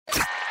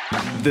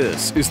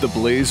This is the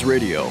Blaze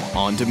Radio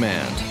on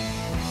demand.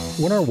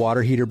 When our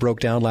water heater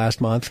broke down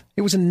last month,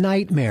 it was a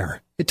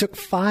nightmare. It took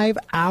 5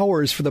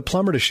 hours for the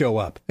plumber to show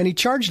up, and he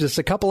charged us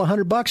a couple of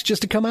 $100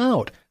 just to come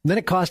out. Then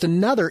it cost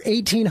another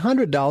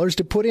 $1,800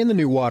 to put in the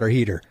new water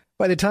heater.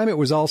 By the time it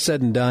was all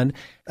said and done,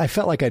 I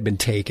felt like I'd been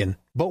taken.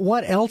 But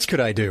what else could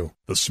I do?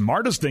 The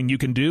smartest thing you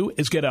can do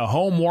is get a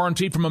home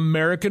warranty from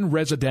American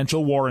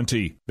Residential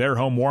Warranty. Their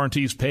home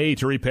warranties pay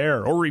to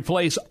repair or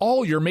replace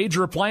all your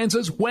major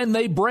appliances when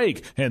they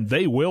break, and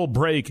they will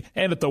break,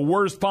 and at the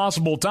worst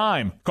possible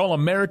time. Call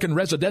American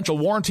Residential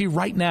Warranty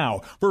right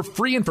now for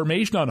free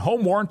information on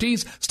home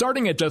warranties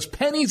starting at just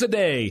pennies a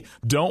day.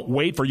 Don't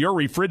wait for your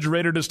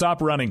refrigerator to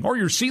stop running or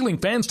your ceiling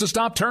fans to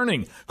stop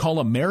turning. Call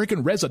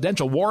American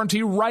Residential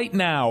Warranty right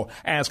now.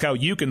 Ask how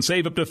you can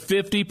save up to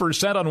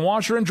 50% on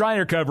washer and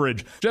dryer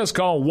coverage. Just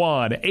call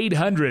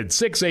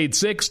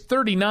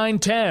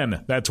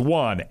 1-800-686-3910. That's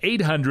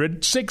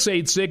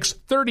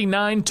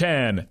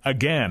 1-800-686-3910.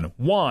 Again,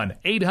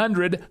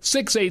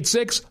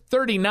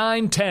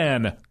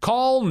 1-800-686-3910.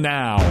 Call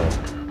now.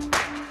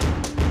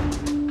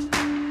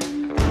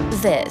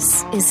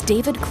 This is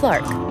David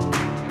Clark,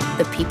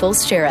 the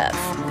People's Sheriff,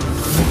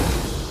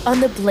 on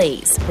the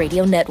Blaze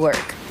Radio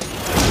Network.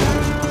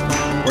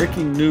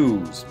 Breaking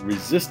news.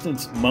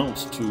 Resistance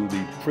mounts to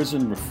the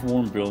prison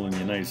reform bill in the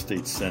United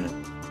States Senate.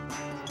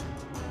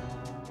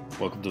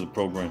 Welcome to the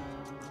program.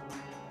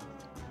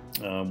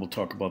 We'll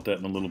talk about that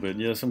in a little bit.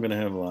 Yes, I'm going to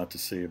have a lot to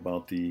say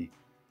about the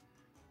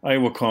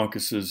Iowa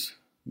caucuses,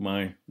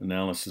 my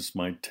analysis,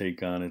 my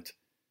take on it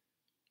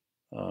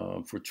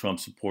for Trump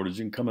supporters.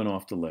 You can come in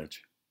off the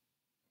ledge.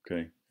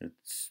 Okay,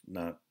 it's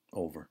not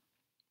over.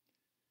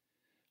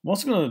 I'm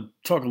also going to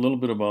talk a little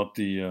bit about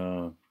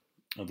the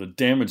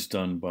damage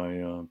done by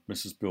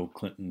Mrs. Bill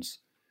Clinton's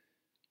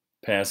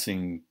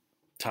passing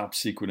top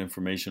secret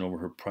information over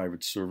her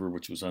private server,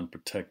 which was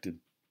unprotected,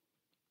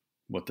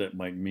 what that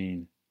might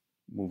mean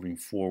moving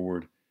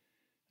forward.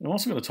 And I'm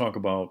also going to talk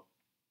about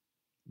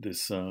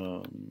this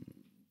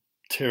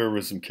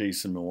terrorism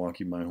case in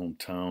Milwaukee, my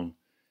hometown,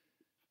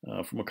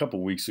 from a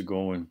couple weeks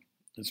ago. And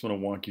I just want to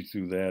walk you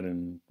through that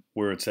and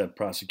where it's at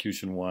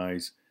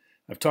prosecution-wise.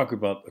 I've talked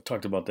about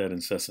that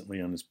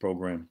incessantly on this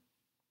program.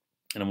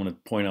 And I want to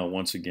point out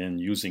once again,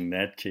 using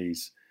that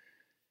case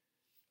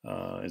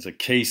as a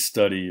case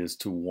study as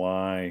to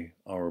why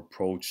our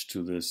approach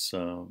to this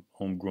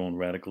homegrown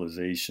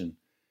radicalization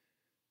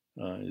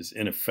is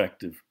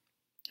ineffective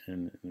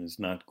and is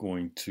not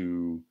going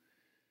to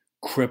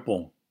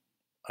cripple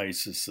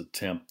ISIS'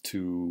 attempt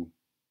to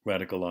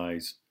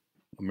radicalize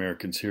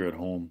Americans here at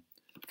home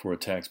for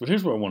attacks. But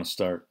here's where I want to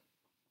start.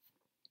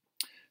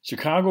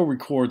 Chicago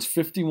records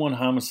 51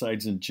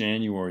 homicides in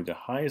January, the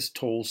highest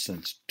toll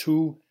since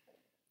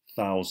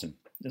 2000.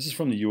 This is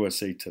from the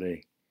USA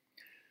Today.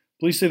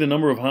 Police say the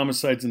number of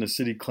homicides in the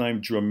city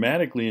climbed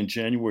dramatically in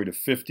January to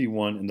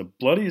 51, and the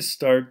bloodiest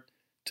start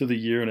to the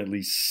year in at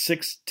least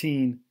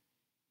 16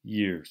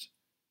 years.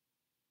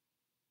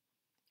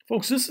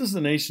 Folks, this is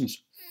the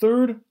nation's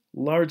third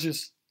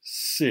largest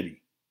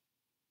city.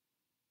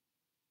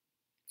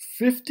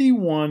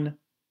 51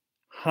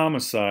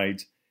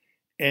 homicides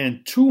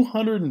and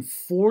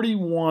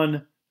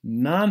 241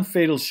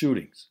 non-fatal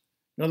shootings.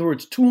 In other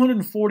words,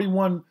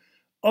 241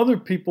 other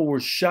people were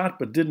shot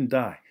but didn't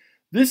die.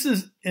 This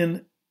is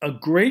in a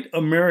great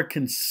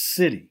American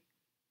city.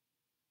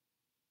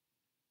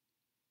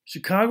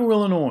 Chicago,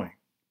 Illinois.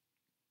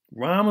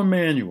 Rahm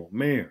Emanuel,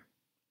 mayor.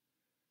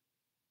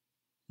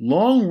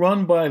 Long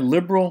run by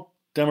liberal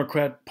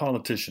Democrat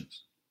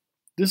politicians.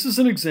 This is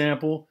an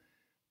example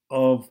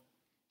of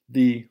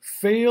the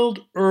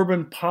failed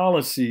urban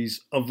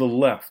policies of the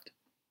left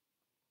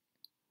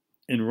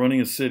in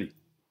running a city.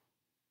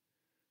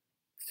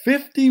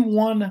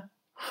 51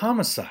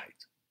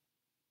 homicides.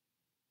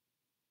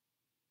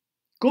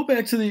 Go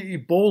back to the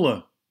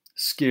Ebola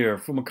scare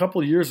from a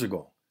couple of years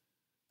ago.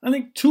 I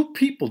think 2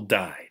 people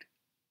died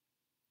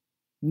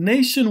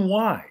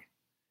nationwide.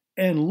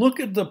 And look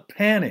at the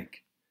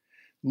panic.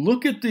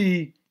 Look at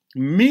the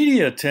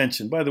media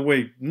attention. By the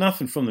way,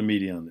 nothing from the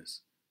media on this.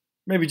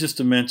 Maybe just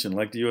to mention,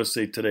 like the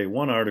USA Today,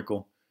 one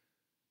article.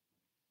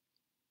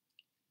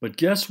 But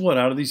guess what?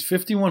 Out of these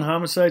 51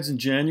 homicides in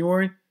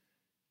January,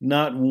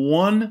 not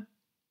one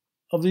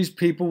of these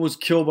people was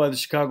killed by the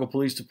Chicago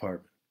Police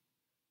Department.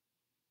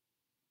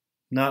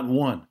 Not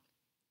one.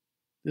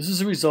 This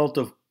is a result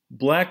of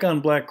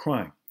black-on-black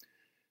crime.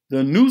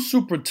 The new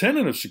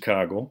superintendent of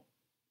Chicago,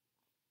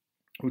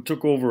 who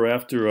took over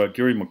after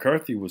Gary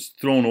McCarthy was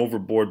thrown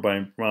overboard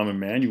by Rahm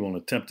Emanuel in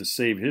an attempt to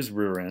save his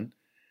rear end,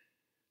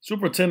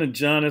 Superintendent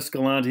John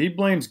Escalante, he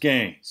blames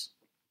gangs.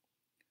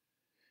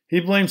 He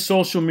blames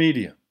social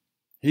media.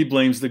 He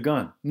blames the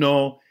gun.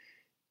 No,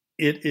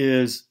 it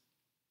is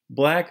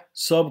black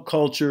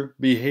subculture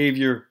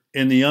behavior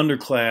in the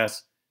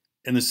underclass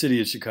in the city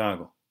of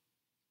Chicago.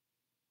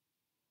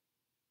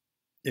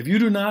 If you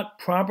do not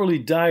properly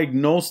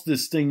diagnose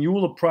this thing, you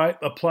will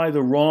apply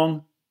the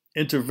wrong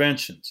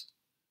interventions.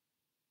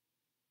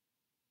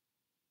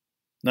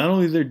 Not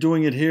only they're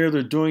doing it here,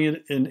 they're doing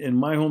it in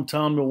my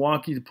hometown,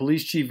 Milwaukee. The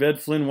police chief,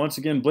 Ed Flynn, once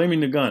again blaming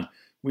the gun.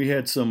 We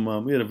had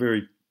a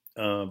very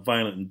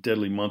violent and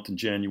deadly month in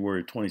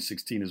January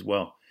 2016 as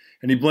well.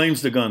 And he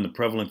blames the gun, the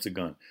prevalence of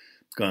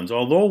guns.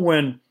 Although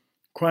when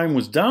crime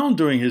was down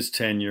during his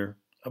tenure,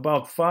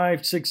 about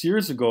 5-6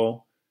 years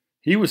ago,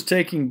 he was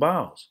taking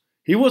bows.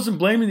 He wasn't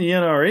blaming the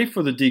NRA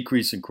for the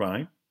decrease in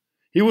crime.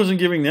 He wasn't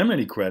giving them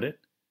any credit.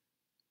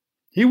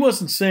 He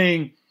wasn't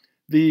saying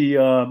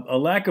a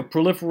lack of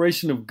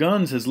proliferation of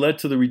guns has led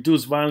to the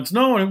reduced violence.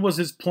 No, it was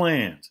his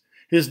plans,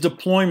 his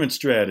deployment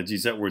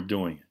strategies that were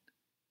doing it.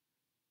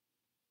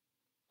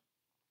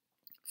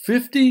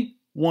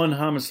 51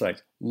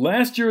 homicides.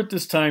 Last year at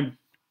this time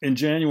in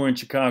January in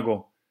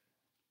Chicago,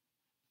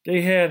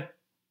 they had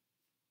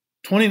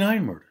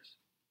 29 murders.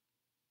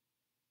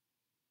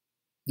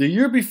 The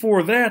year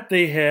before that,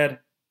 they had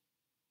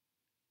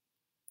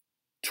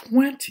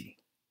 20.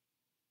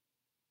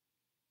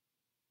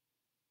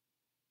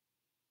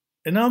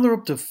 And now they're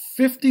up to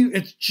 50.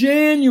 It's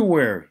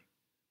January.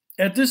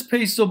 At this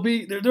pace,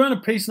 they're on a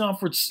pace now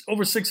for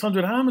over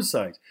 600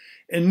 homicides.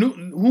 And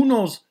who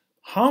knows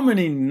how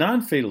many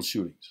non-fatal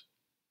shootings.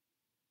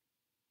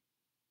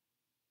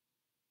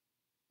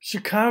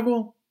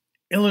 Chicago,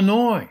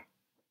 Illinois,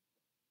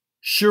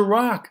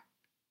 Chirac,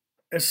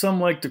 as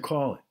some like to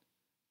call it.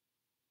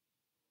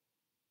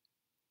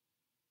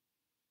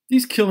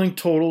 These killing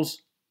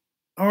totals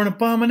are an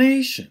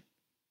abomination.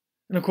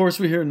 And of course,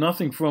 we hear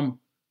nothing from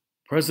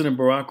President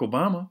Barack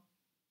Obama.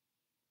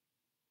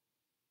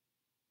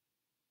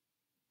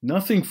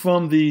 Nothing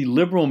from the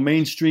liberal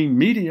mainstream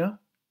media.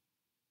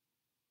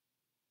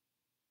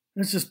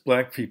 It's just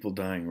black people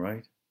dying,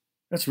 right?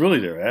 That's really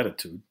their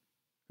attitude.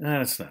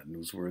 That's not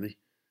newsworthy.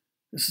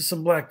 This is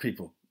some black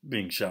people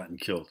being shot and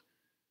killed.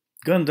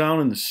 Gunned down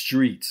in the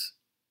streets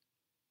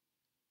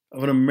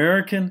of an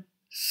American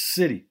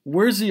city.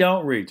 Where's the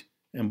outrage?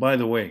 And by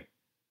the way,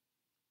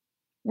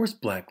 where's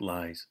Black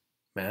Lives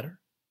Matter?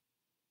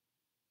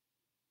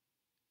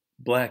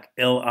 Black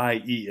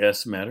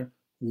Lies Matter.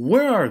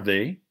 Where are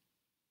they?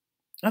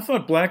 I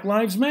thought Black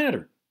Lives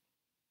Matter.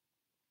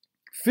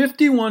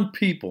 51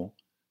 people,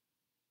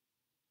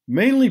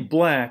 mainly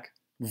black,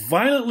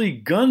 violently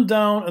gunned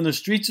down on the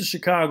streets of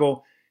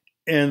Chicago,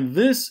 and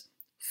this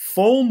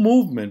full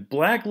movement,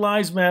 Black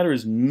Lives Matter,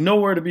 is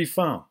nowhere to be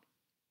found.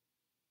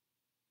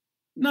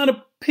 Not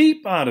a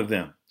peep out of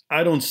them.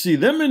 I don't see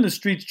them in the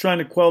streets trying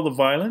to quell the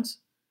violence.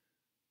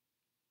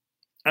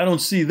 I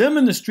don't see them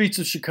in the streets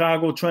of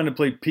Chicago trying to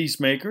play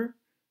peacemaker.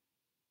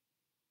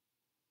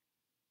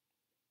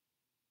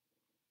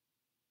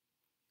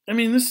 I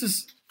mean, this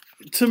is,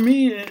 to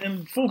me,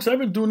 and folks, I've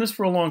been doing this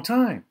for a long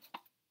time.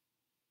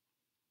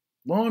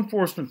 Law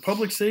enforcement,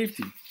 public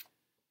safety.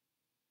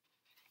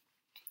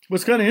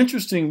 What's kind of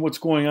interesting what's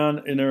going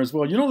on in there as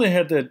well. You know, they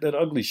had that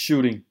ugly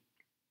shooting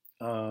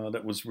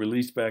that was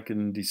released back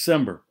in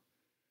December.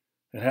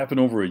 It happened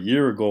over a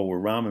year ago where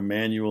Rahm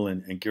Emanuel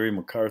and Gary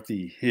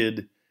McCarthy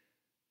hid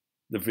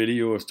the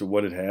video as to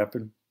what had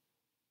happened.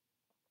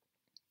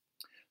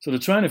 So they're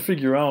trying to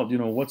figure out, you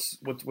know, what's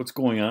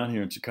going on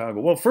here in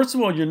Chicago. Well, first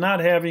of all, you're not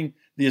having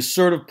the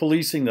assertive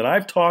policing that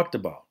I've talked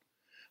about.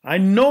 I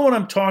know what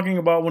I'm talking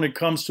about when it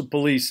comes to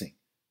policing.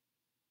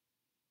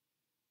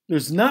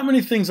 There's not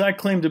many things I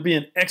claim to be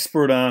an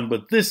expert on,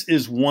 but this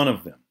is one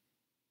of them.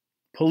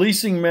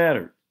 Policing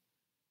matters.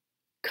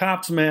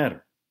 Cops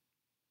matter.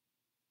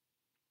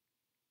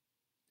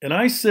 And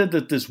I said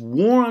that this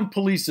war on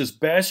police, this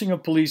bashing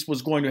of police,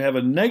 was going to have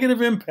a negative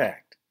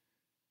impact.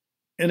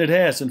 And it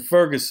has in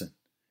Ferguson,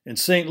 in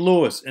St.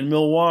 Louis, in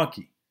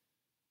Milwaukee.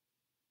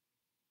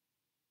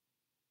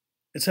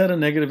 It's had a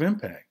negative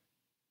impact.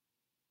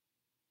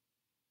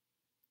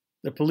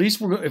 If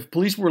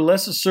police were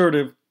less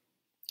assertive,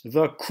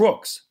 the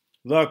crooks,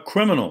 the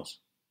criminals,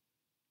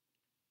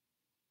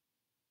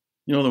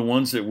 you know, the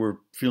ones that we're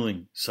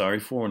feeling sorry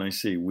for, and I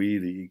say we,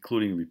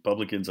 including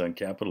Republicans on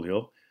Capitol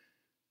Hill,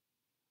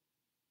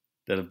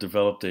 that have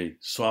developed a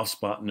soft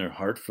spot in their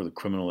heart for the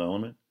criminal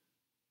element,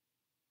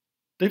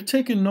 they've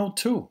taken note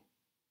too.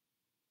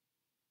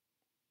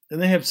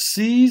 And they have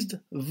seized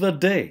the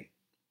day.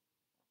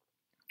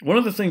 One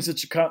of the things that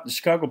the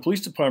Chicago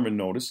Police Department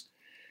noticed,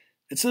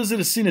 it says it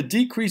has seen a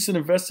decrease in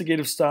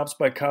investigative stops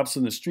by cops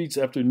in the streets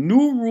after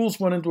new rules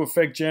went into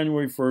effect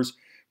January 1st,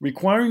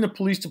 requiring the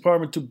police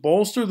department to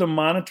bolster the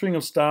monitoring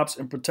of stops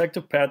and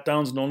protective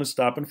pat-downs known as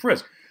stop and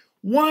frisk.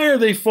 Why are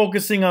they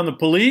focusing on the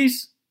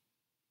police?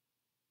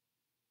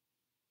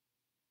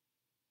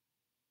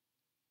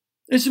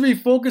 They should be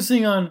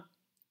focusing on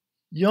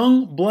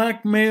young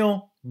black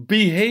male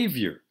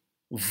behavior,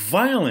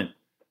 violent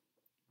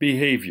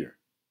behavior.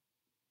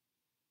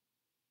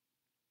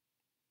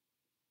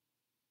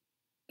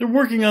 They're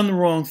working on the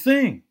wrong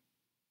thing.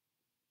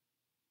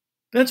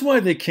 That's why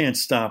they can't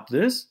stop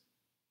this.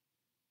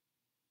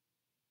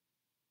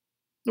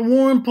 The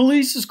war on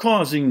police is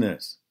causing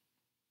this.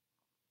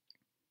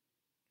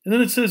 And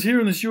then it says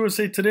here in this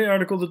USA Today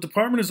article, the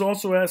department has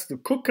also asked the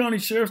Cook County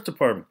Sheriff's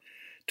Department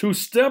to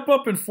step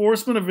up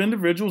enforcement of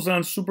individuals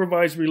on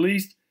supervised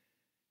release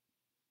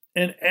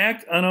and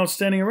act on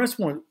outstanding arrest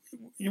warrant.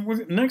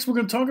 Next, we're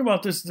going to talk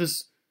about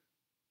this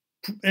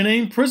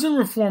inane prison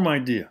reform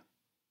idea.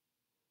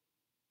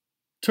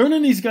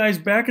 Turning these guys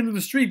back into the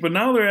street, but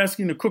now they're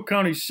asking the Cook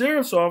County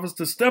Sheriff's Office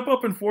to step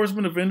up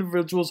enforcement of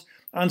individuals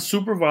on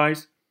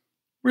supervised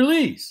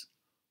release.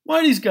 Why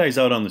are these guys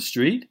out on the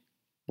street?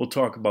 We'll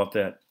talk about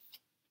that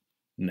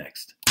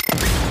next.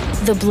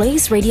 The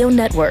Blaze Radio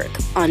Network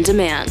on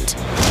demand.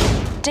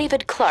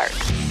 David Clark,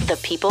 the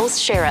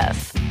People's Sheriff.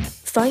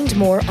 Find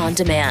more on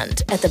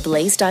demand at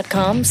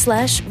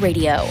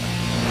theblaze.com/radio.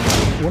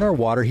 When our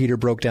water heater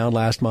broke down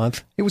last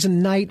month, it was a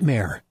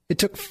nightmare. It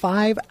took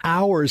 5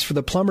 hours for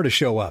the plumber to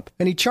show up,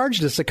 and he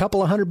charged us a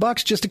couple of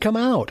 $100 just to come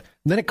out.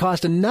 And then it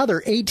cost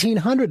another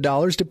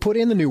 $1,800 to put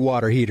in the new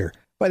water heater.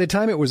 By the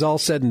time it was all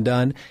said and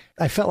done,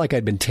 I felt like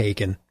I'd been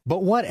taken.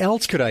 But what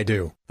else could I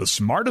do? The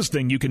smartest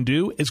thing you can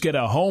do is get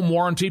a home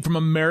warranty from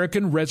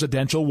American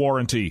Residential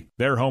Warranty.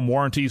 Their home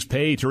warranties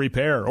pay to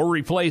repair or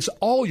replace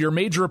all your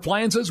major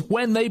appliances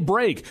when they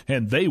break,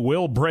 and they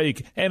will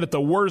break, and at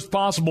the worst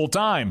possible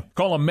time.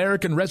 Call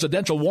American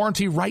Residential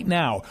Warranty right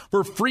now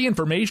for free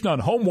information on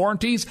home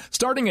warranties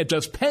starting at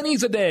just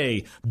pennies a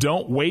day.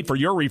 Don't wait for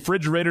your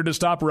refrigerator to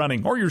stop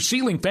running or your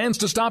ceiling fans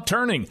to stop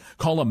turning.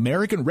 Call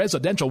American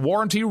Residential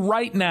Warranty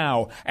right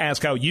now.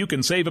 Ask how you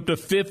can save up to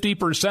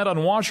 50%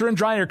 on washer and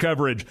dryer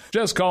coverage.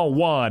 Just call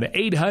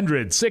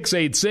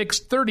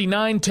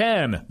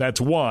 1-800-686-3910. That's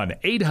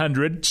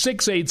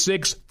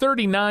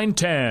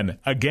 1-800-686-3910.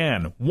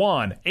 Again,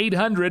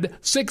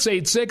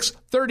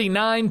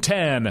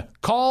 1-800-686-3910.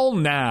 Call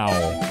now.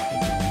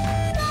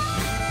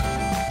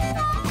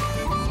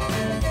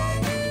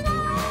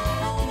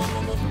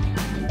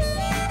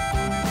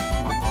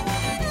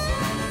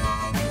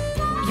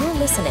 You're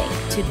listening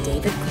to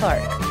David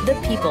Clark, the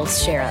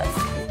People's Sheriff.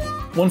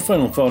 One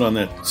final thought on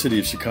that City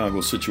of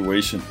Chicago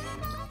situation.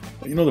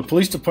 You know, the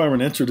police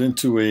department entered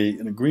into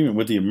an agreement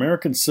with the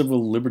American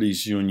Civil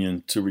Liberties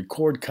Union to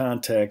record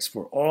contacts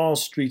for all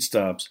street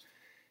stops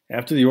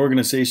after the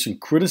organization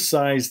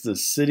criticized the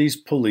city's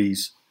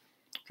police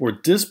for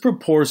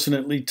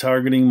disproportionately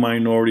targeting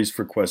minorities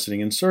for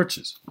questioning and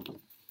searches.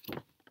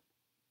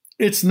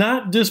 It's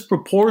not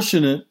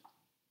disproportionate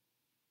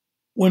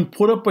when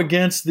put up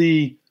against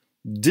the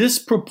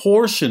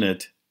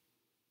disproportionate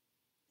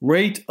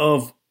rate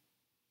of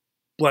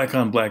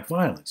black-on-black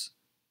violence.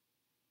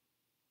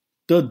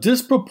 The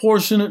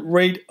disproportionate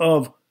rate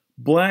of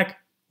black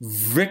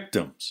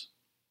victims.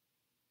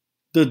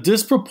 The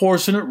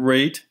disproportionate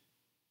rate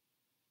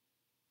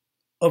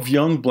of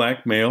young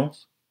black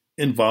males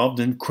involved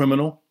in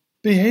criminal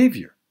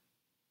behavior.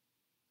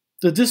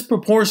 The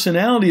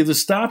disproportionality of the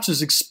stops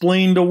is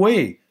explained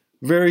away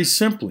very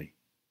simply.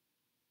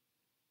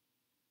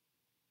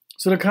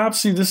 So the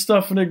cops see this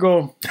stuff and they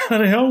go,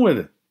 the hell with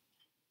it.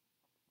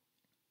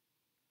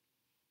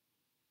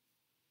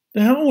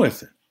 The hell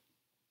with it.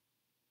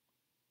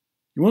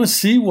 You want to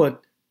see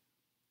what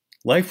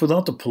life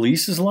without the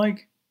police is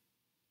like?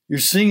 You're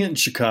seeing it in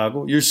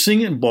Chicago. You're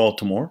seeing it in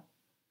Baltimore.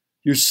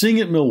 You're seeing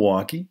it in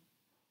Milwaukee.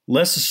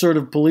 Less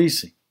assertive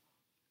policing.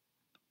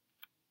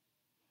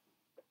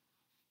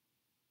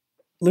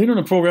 Later in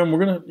the program,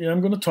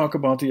 I'm going to talk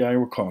about the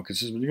Iowa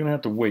caucuses, but you're going to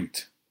have to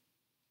wait.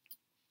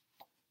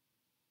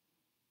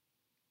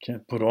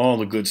 Can't put all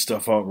the good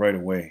stuff out right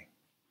away,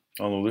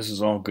 although this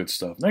is all good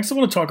stuff. Next, I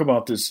want to talk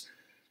about this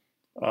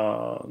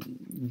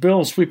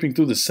bill sweeping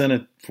through the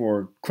Senate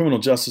for criminal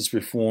justice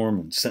reform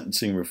and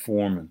sentencing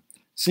reform, and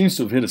seems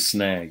to have hit a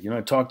snag. You know,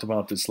 I talked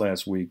about this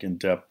last week in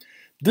depth.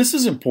 This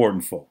is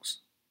important, folks.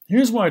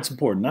 Here's why it's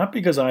important. Not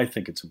because I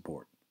think it's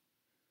important.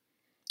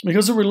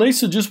 Because it relates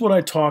to just what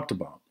I talked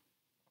about.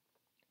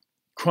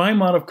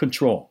 Crime out of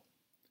control.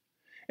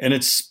 And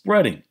it's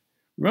spreading.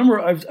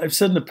 Remember, I've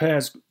said in the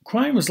past,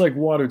 crime is like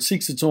water. It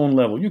seeks its own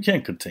level. You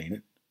can't contain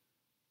it.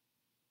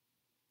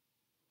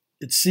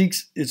 It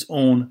seeks its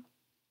own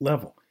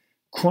level.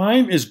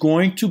 Crime is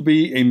going to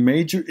be a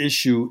major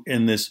issue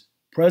in this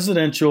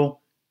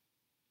presidential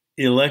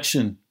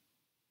election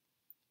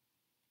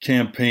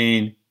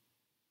campaign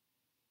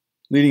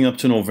leading up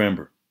to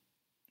November.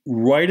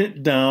 Write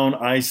it down.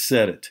 I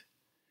said it.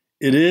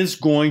 It is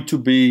going to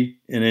be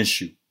an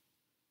issue.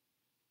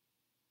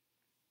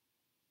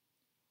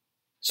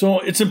 So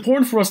it's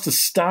important for us to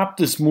stop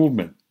this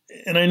movement.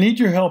 And I need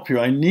your help here.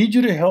 I need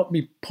you to help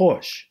me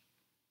push.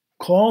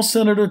 Call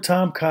Senator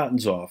Tom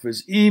Cotton's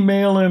office.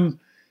 Email him.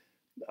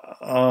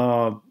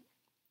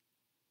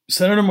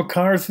 Senator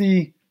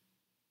McCarthy.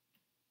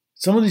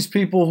 Some of these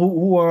people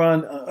who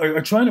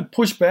are trying to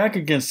push back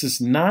against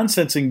this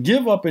nonsense and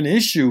give up an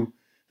issue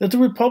that the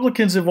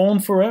Republicans have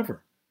owned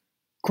forever.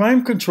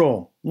 Crime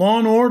control, law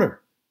and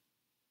order.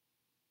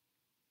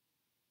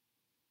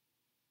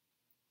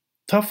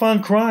 Tough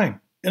on crime.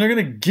 And they're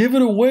going to give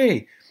it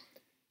away.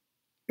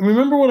 And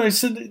remember what I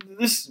said,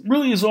 this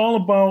really is all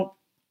about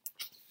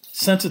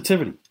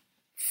sensitivity.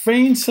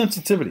 Feigned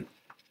sensitivity.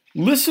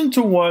 Listen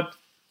to what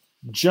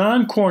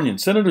John Cornyn,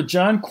 Senator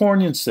John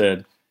Cornyn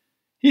said.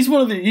 He's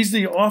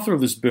the author of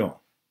this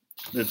bill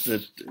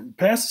that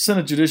passed the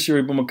Senate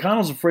Judiciary, but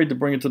McConnell's afraid to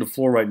bring it to the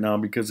floor right now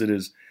because it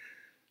is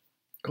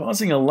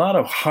causing a lot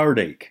of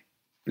heartache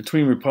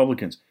between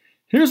Republicans.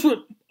 Here's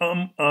what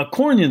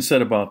Cornyn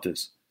said about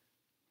this.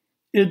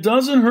 It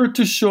doesn't hurt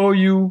to show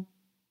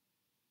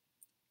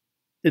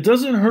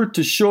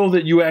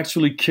that you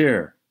actually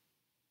care.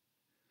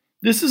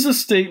 This is a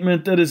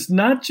statement that is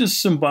not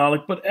just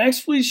symbolic, but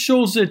actually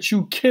shows that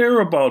you care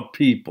about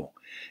people.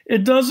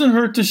 It doesn't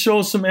hurt to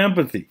show some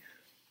empathy.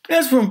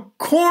 That's from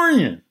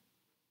Cornyn,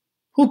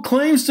 who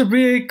claims to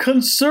be a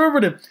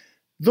conservative.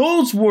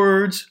 Those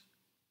words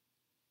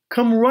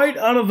come right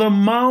out of the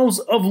mouths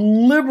of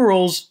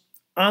liberals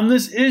on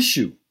this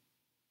issue.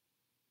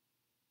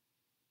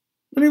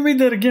 Let me read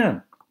that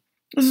again.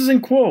 This is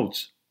in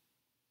quotes.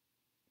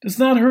 It does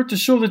not hurt to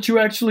show that you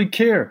actually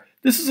care.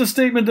 This is a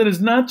statement that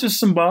is not just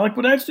symbolic,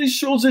 but actually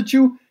shows that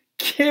you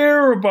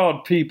care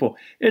about people.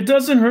 It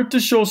doesn't hurt to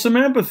show some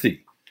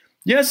empathy.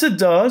 Yes, it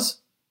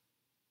does.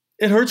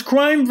 It hurts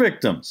crime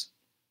victims.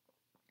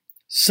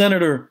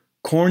 Senator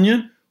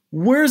Cornyn,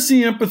 where's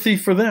the empathy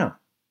for them?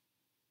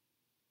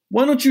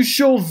 Why don't you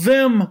show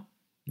them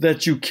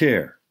that you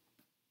care?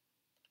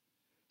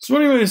 So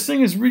anyway, this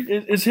thing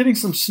is hitting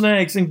some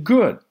snags, and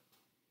good.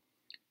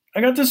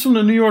 I got this from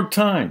the New York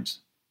Times.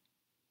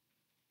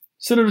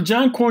 Senator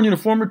John Cornyn, a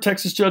former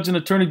Texas judge and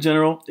attorney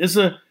general, is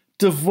a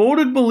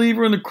devoted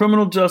believer in the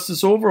criminal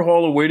justice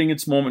overhaul awaiting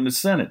its moment in the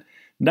Senate.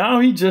 Now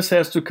he just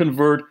has to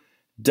convert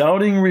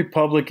doubting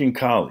Republican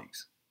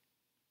colleagues.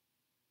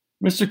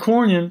 Mr.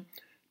 Cornyn,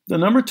 the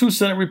number 2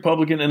 Senate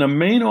Republican and a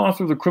main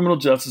author of the criminal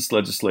justice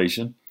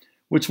legislation,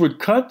 which would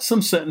cut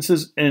some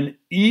sentences and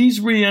ease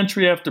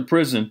reentry after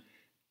prison,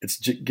 it's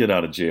get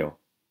out of jail,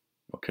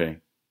 okay?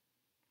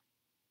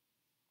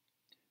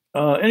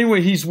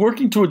 Anyway, he's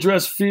working to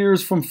address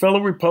fears from fellow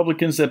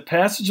Republicans that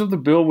passage of the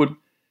bill would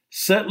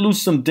set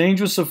loose some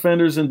dangerous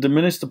offenders and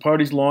diminish the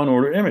party's law and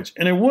order image.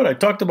 And it would. I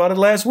talked about it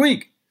last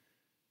week.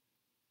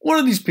 What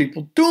are these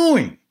people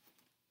doing?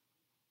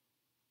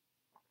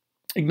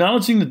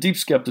 Acknowledging the deep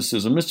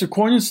skepticism, Mr.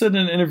 Cornyn said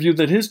in an interview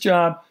that his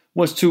job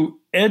was to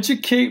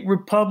educate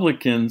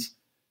Republicans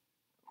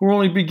who are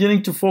only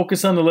beginning to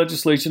focus on the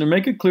legislation and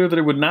make it clear that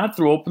it would not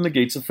throw open the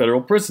gates of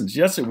federal prisons.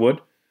 Yes, it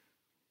would.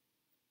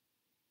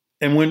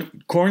 And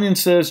when Cornyn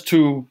says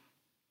to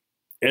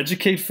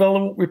educate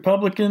fellow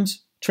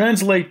Republicans,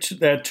 translate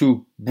that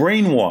to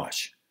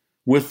brainwash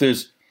with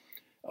this,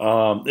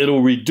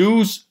 it'll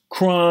reduce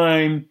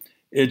crime,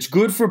 it's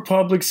good for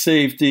public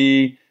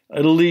safety,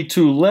 it'll lead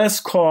to less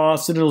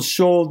costs, and it'll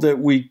show that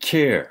we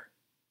care.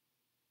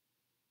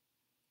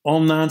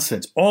 All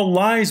nonsense. All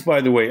lies,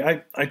 by the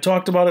way. I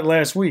talked about it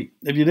last week.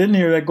 If you didn't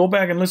hear that, go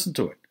back and listen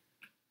to it.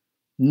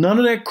 None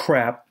of that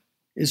crap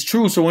is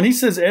true. So when he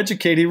says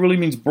educate, he really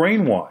means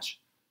brainwash.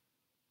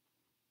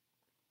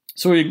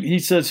 So he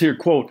says here,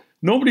 quote,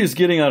 nobody is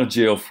getting out of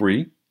jail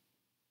free,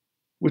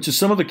 which is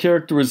some of the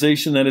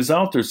characterization that is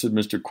out there, said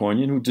Mr.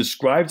 Cornyn, who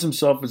describes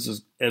himself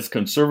as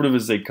conservative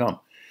as they come.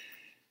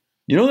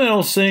 You know that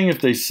old saying,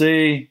 if they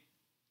say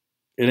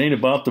it ain't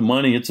about the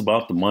money, it's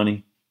about the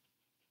money?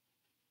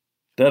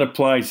 That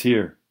applies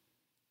here.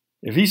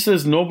 If he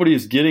says nobody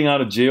is getting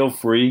out of jail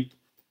free,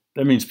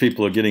 that means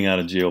people are getting out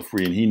of jail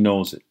free, and he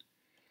knows it.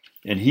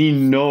 And he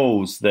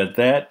knows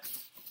that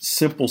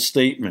simple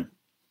statement,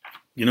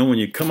 you know, when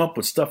you come up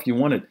with stuff, you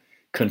want it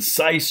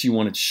concise, you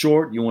want it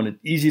short, you want it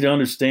easy to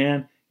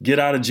understand, get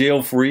out of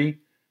jail free.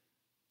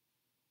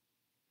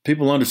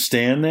 People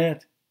understand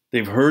that.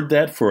 They've heard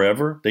that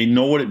forever. They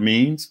know what it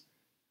means.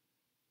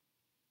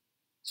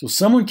 So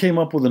someone came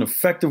up with an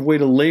effective way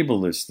to label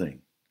this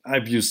thing.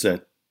 I've used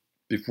that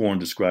before in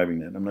describing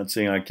that. I'm not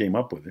saying I came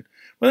up with it,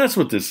 but that's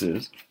what this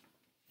is.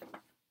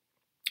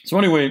 So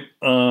anyway,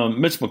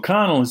 Mitch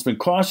McConnell has been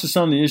cautious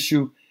on the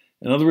issue,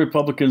 and other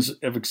Republicans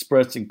have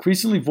expressed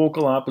increasingly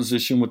vocal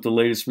opposition with the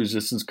latest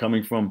resistance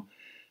coming from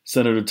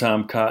Senator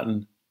Tom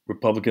Cotton,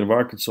 Republican of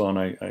Arkansas, and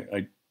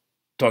I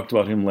talked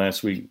about him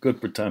last week. Good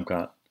for Tom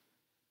Cotton.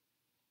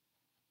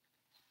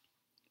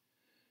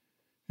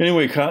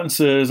 Anyway, Cotton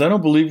says, I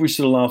don't believe we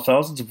should allow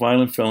thousands of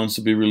violent felons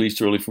to be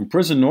released early from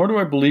prison, nor do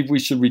I believe we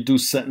should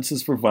reduce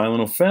sentences for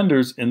violent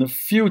offenders in the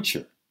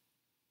future.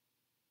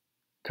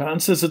 Cotton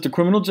says that the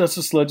criminal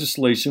justice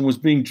legislation was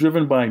being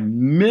driven by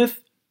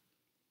myth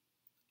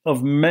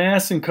of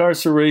mass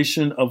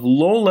incarceration of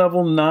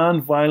low-level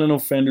non-violent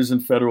offenders in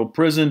federal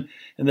prison,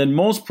 and that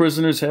most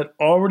prisoners had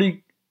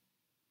already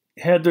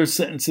had their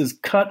sentences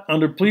cut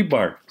under plea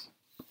bargains.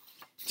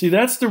 See,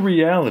 that's the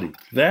reality.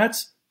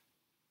 That's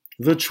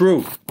the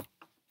truth.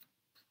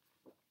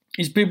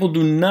 These people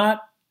do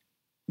not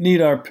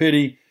need our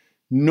pity,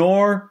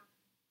 nor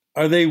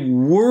are they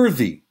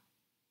worthy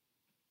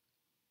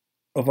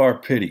of our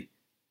pity.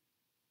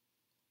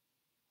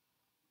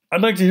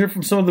 I'd like to hear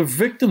from some of the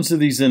victims of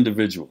these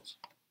individuals.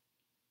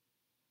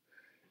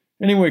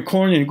 Anyway,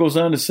 Cornyn goes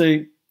on to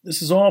say,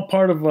 this is all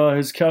part of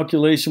his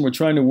calculation. We're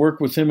trying to work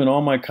with him and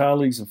all my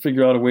colleagues and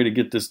figure out a way to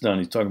get this done.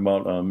 He's talking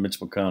about Mitch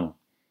McConnell.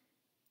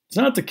 It's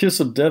not the kiss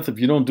of death if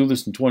you don't do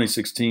this in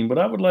 2016, but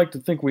I would like to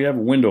think we have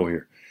a window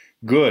here.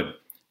 Good.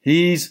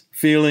 He's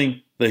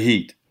feeling the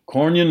heat.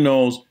 Cornyn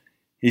knows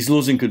He's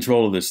losing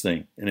control of this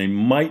thing, and they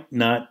might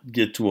not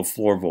get to a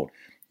floor vote.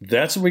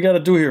 That's what we got to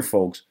do here,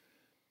 folks.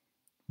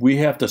 We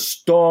have to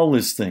stall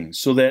this thing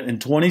so that in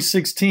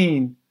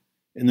 2016,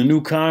 in the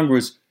new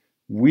Congress,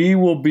 we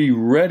will be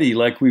ready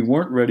like we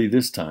weren't ready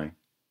this time.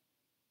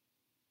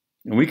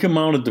 And we can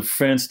mount a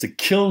defense to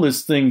kill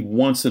this thing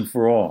once and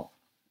for all.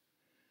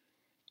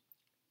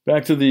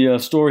 Back to the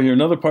story here.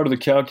 Another part of the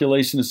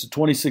calculation is the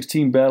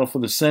 2016 battle for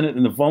the Senate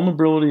and the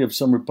vulnerability of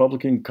some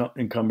Republican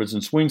incumbents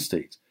in swing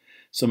states.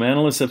 Some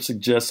analysts have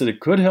suggested it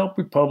could help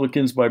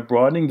Republicans by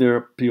broadening their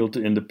appeal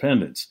to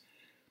independents.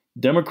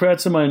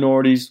 Democrats and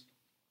minorities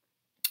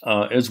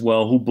as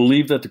well who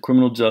believe that the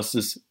criminal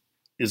justice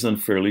is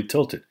unfairly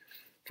tilted.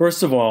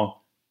 First of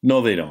all,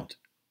 no, they don't.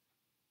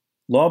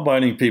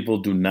 Law-abiding people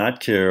do not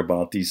care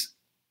about these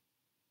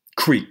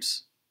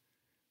creeps.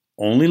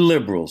 Only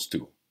liberals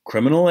do.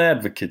 Criminal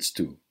advocates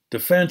do.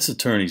 Defense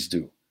attorneys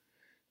do.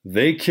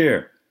 They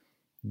care.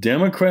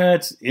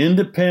 Democrats,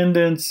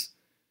 independents,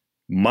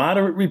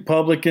 moderate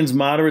Republicans,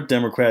 moderate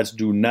Democrats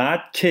do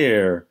not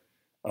care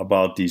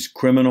about these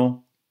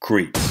criminal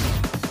creeps.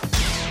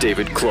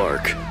 David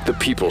Clark, the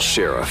People's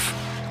Sheriff,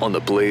 on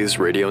the Blaze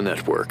Radio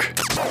Network.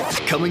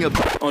 Coming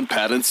up on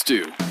Pat and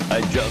Stu.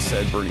 I just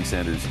said Bernie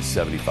Sanders is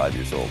 75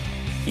 years old.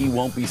 He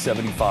won't be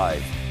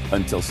 75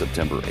 until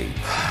September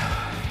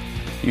 8th.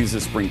 He's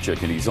a spring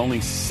chicken. He's only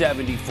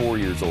 74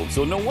 years old.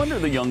 So no wonder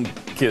the young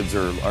kids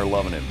are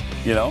loving him,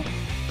 you know?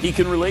 He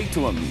can relate to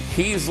him.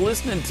 He's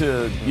listening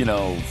to,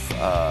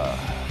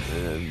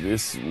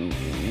 this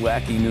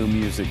wacky new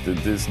music,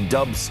 this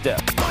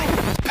dubstep.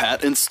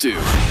 Pat and Stu,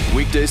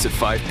 weekdays at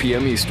 5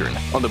 p.m. Eastern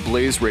on the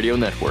Blaze Radio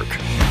Network.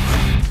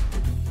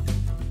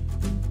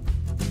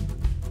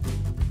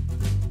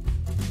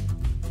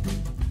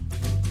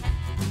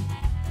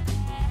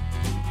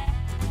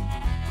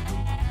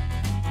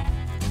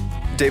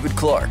 David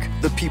Clark,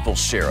 the People's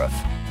Sheriff.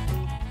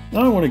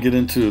 Now I want to get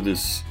into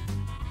this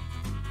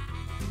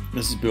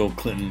Mrs. Bill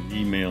Clinton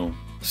email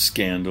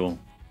scandal.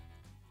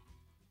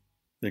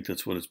 I think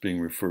that's what it's being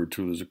referred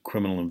to. There's a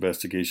criminal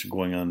investigation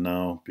going on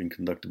now, being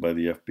conducted by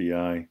the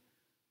FBI,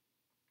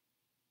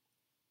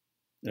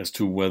 as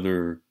to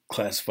whether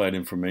classified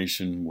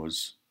information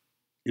was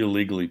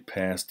illegally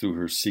passed through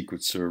her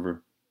secret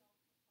server.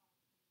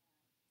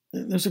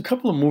 There's a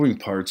couple of moving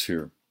parts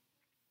here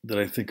that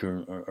I think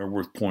are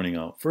worth pointing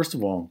out. First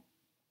of all,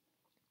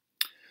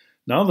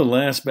 now the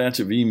last batch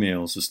of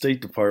emails, the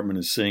State Department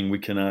is saying we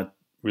cannot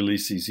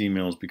release these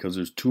emails because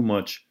there's too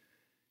much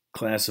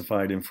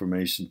classified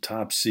information,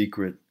 top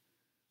secret,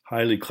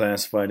 highly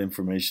classified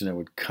information that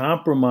would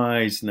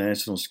compromise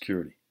national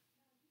security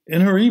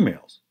in her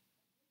emails.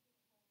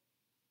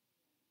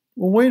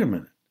 Well, wait a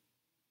minute.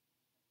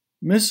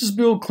 Mrs.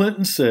 Bill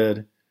Clinton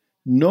said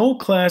no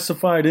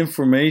classified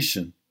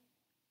information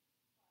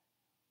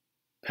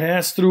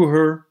passed through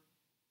her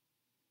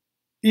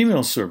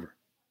email server,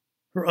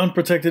 her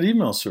unprotected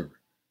email server.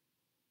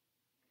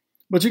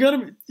 But you got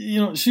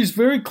to, she's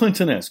very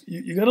Clinton-esque.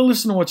 You got to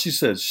listen to what she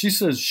says. She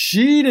says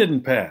she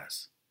didn't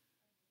pass.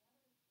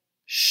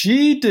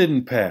 She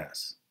didn't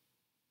pass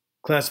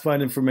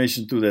classified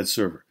information through that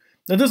server.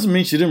 That doesn't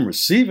mean she didn't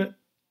receive it.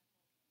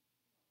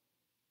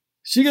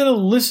 So you got to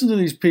listen to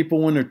these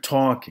people when they're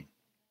talking.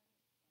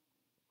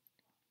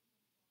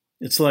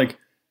 It's like,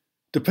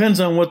 depends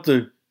on what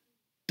the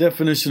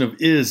definition of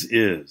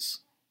is,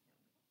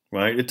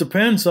 right? It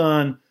depends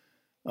on,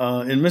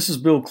 in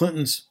Mrs. Bill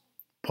Clinton's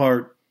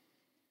part,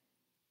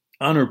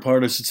 on her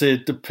part, I should say,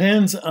 it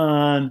depends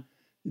on,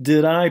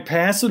 did I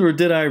pass it or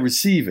did I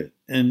receive it?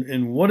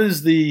 And what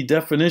does the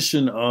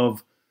definition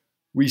of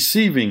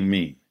receiving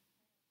mean?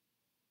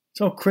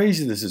 That's how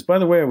crazy this is. By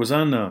the way, I was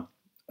on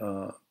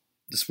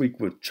this week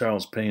with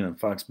Charles Payne on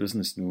Fox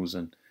Business News,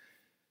 and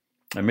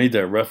I made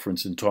that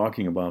reference in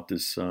talking about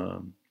this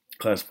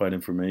classified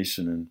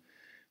information. And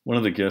one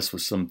of the guests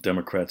was some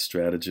Democrat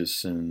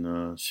strategist,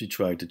 and she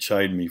tried to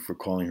chide me for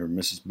calling her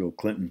Mrs. Bill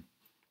Clinton.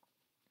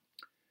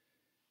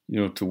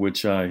 To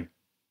which I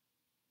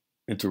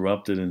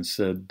interrupted and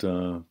said,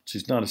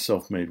 she's not a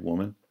self-made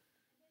woman.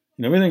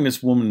 Everything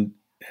this woman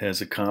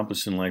has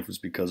accomplished in life was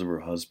because of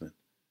her husband.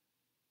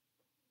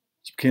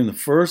 She became the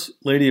first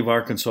lady of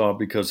Arkansas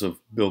because of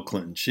Bill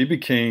Clinton. She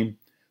became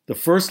the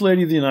first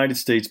lady of the United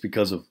States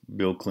because of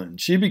Bill Clinton.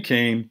 She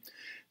became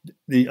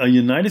a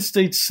United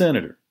States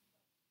senator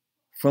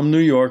from New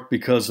York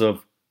because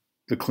of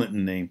the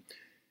Clinton name.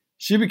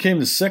 She became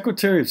the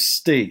Secretary of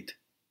State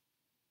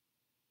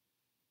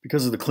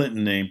because of the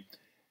Clinton name.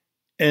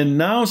 And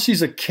now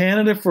she's a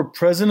candidate for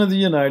President of the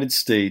United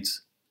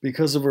States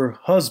because of her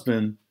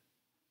husband,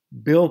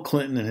 Bill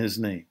Clinton, and his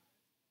name.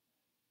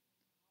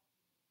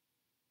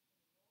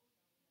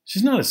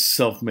 She's not a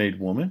self-made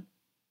woman.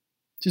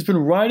 She's been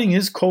riding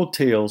his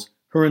coattails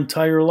her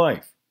entire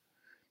life.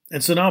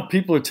 And so now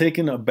people are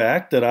taken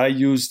aback that I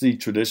use the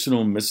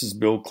traditional Mrs.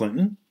 Bill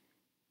Clinton.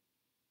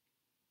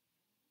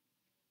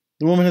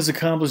 The woman has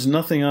accomplished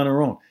nothing on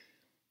her own.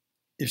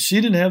 If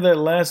she didn't have that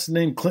last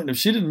name Clinton, if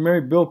she didn't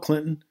marry Bill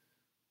Clinton,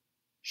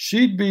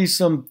 she'd be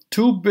some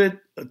two-bit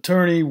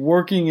attorney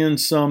working in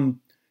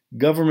some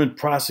government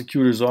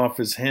prosecutor's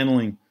office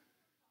handling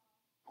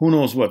who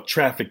knows what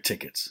traffic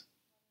tickets.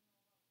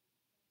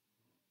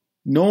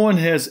 No one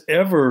has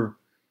ever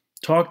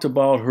talked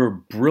about her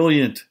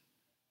brilliant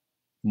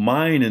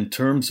mind in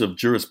terms of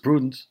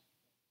jurisprudence.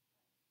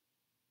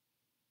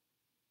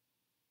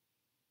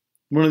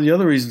 One of the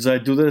other reasons I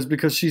do that is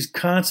because she's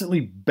constantly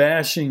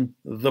bashing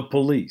the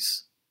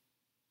police,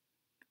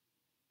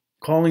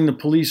 calling the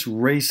police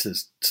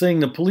racist, saying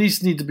the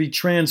police need to be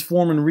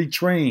transformed and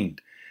retrained,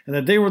 and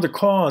that they were the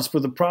cause for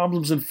the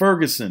problems in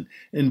Ferguson,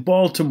 in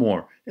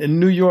Baltimore, in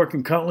New York,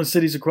 and countless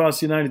cities across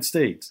the United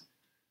States.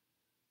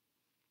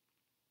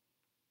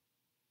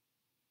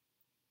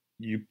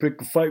 You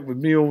pick a fight with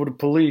me over the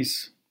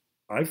police,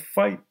 I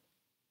fight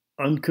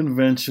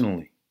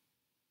unconventionally.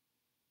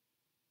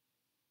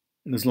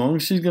 And as long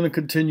as she's going to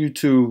continue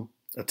to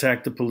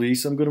attack the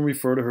police, I'm going to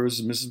refer to her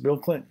as Mrs. Bill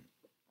Clinton.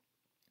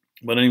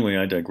 But anyway,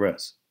 I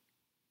digress.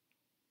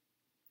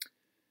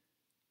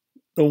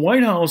 The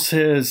White House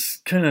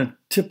has kind of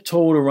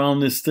tiptoed around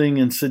this thing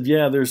and said,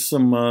 yeah, there's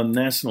some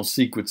national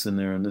secrets in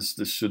there, and this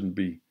shouldn't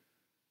be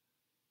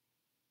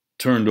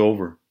turned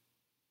over,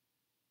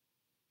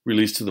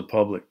 released to the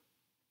public,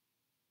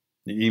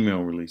 the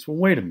email release. Well,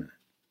 wait a minute.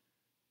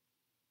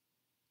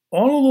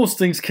 All of those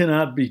things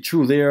cannot be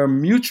true. They are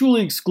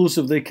mutually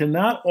exclusive. They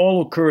cannot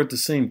all occur at the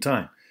same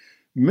time.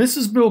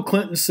 Mrs. Bill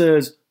Clinton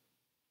says,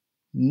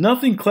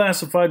 nothing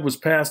classified was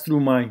passed through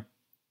my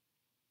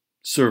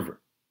server.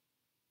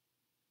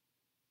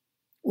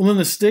 Well, then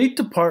the State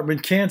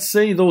Department can't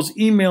say those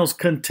emails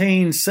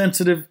contain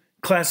sensitive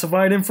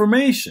classified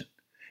information.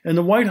 And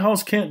the White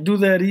House can't do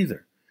that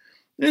either.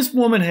 This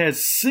woman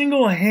has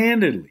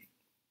single-handedly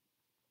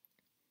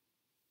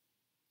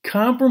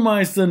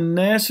compromised the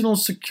national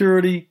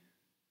security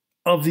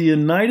of the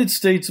United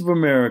States of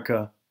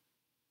America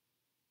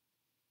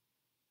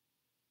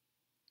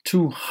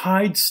to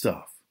hide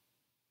stuff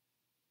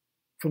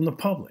from the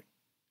public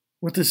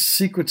with this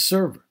secret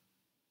server.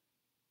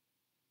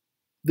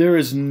 There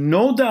is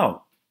no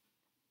doubt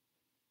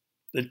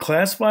that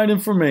classified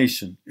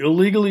information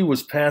illegally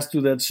was passed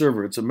through that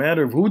server. It's a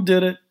matter of who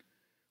did it,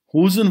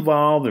 who's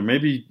involved. There may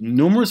be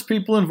numerous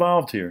people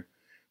involved here,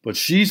 but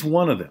she's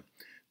one of them.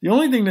 The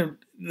only thing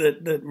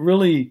that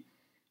really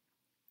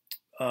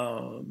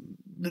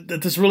that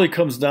this really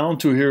comes down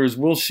to here is,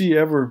 will she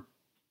ever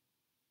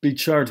be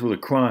charged with a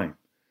crime?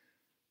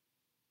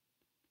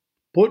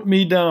 Put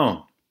me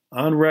down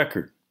on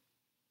record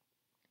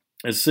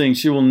as saying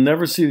she will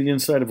never see the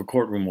inside of a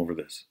courtroom over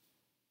this.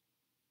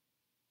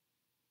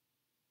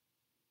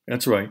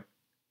 That's right.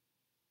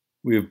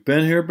 We have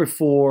been here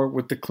before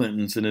with the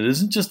Clintons, and it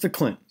isn't just the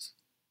Clintons.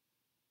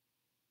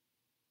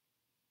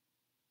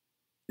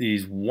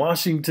 These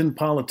Washington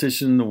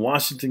politicians, the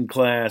Washington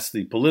class,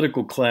 the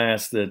political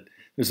class, that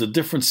there's a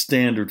different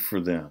standard for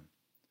them.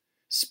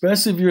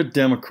 Especially if you're a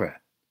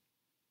Democrat.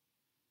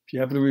 If you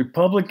happen to be a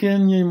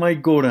Republican, you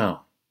might go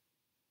down.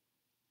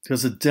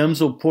 Because the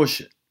Dems will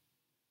push it.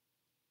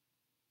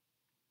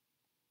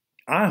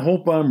 I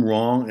hope I'm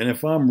wrong, and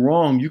if I'm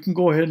wrong, you can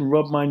go ahead and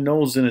rub my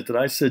nose in it that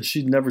I said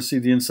she'd never see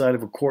the inside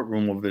of a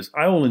courtroom over this.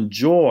 I will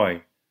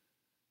enjoy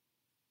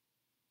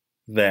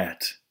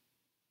that.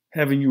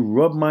 Having you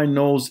rub my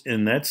nose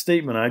in that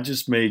statement I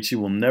just made, she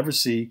will never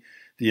see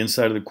the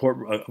inside of a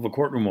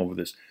courtroom over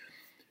this.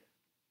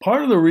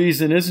 Part of the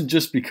reason isn't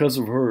just because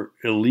of her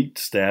elite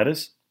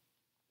status.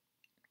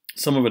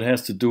 Some of it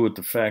has to do with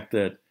the fact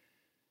that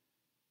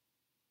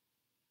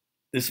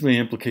this may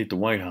implicate the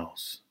White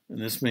House, and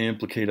this may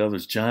implicate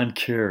others. John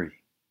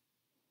Kerry.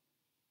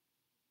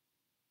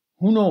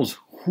 Who knows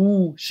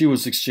who she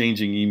was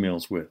exchanging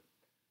emails with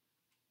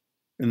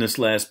in this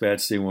last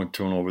batch they want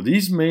to turn over.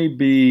 These may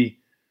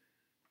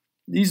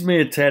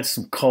attach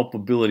some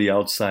culpability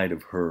outside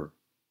of her.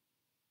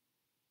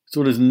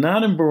 So it is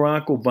not in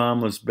Barack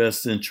Obama's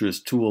best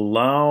interest to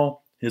allow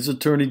his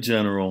Attorney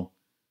General,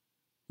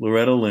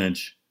 Loretta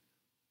Lynch,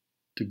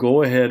 to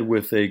go ahead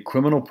with a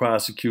criminal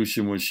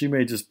prosecution where she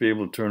may just be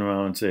able to turn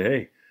around and say,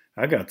 hey,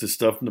 I got this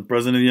stuff from the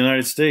President of the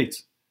United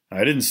States.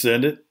 I didn't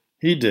send it.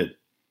 He did.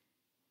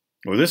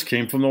 Or this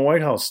came from the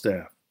White House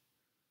staff.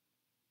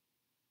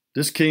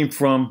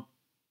 Some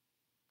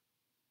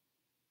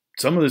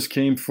of this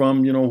came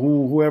from,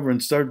 whoever,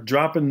 and start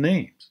dropping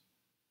names.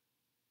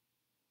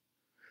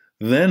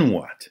 Then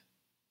what?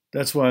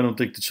 That's why I don't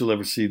think that she'll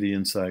ever see the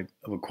inside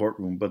of a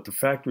courtroom. But the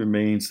fact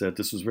remains that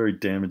this was very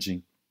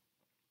damaging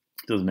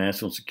to the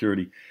national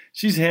security.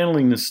 She's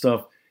handling this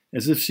stuff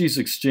as if she's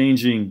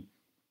exchanging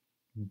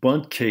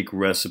bundt cake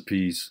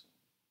recipes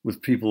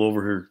with people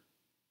over her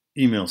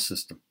email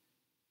system.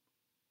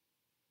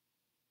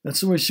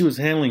 That's the way she was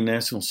handling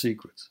national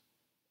secrets.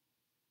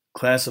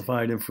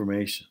 Classified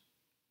information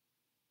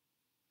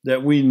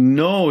that we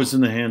know is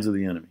in the hands of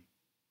the enemy.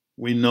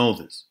 We know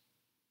this.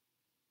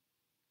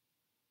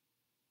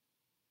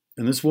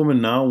 And this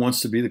woman now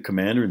wants to be the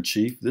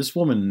commander-in-chief. This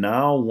woman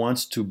now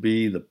wants to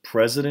be the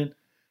president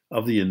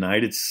of the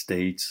United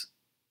States.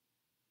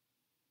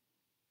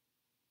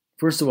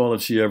 First of all,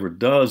 if she ever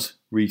does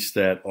reach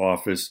that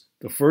office,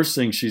 the first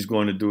thing she's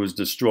going to do is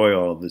destroy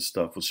all of this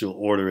stuff. Well, she'll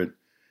order it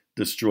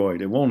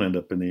destroyed. It won't end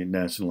up in the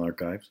National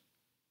Archives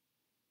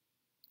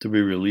to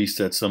be released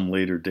at some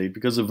later date,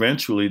 because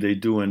eventually they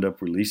do end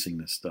up releasing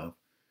this stuff.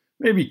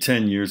 Maybe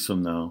 10 years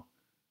from now.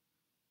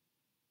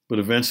 But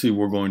eventually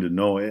we're going to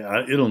know.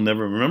 It'll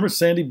never. Remember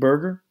Sandy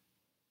Berger?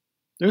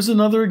 There's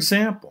another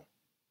example.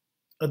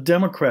 A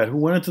Democrat who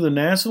went into the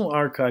National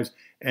Archives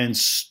and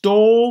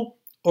stole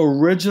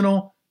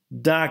original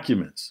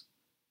documents.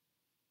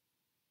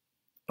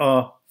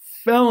 A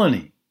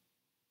felony.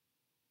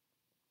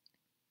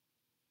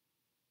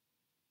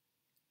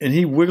 And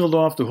he wiggled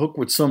off the hook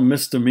with some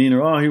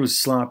misdemeanor. Oh, he was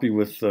sloppy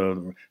with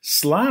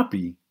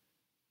sloppy.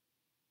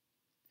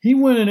 He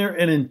went in there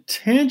and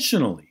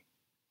intentionally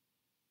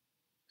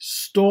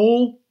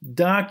stole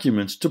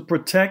documents to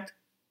protect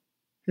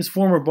his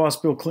former boss,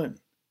 Bill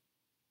Clinton.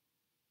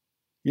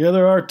 Yeah,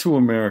 there are two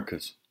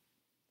Americas.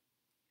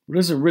 It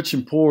isn't rich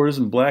and poor. It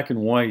isn't black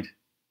and white.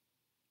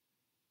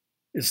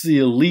 It's the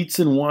elites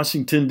in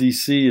Washington,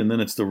 D.C., and then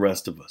it's the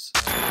rest of us.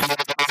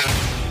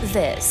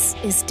 This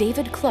is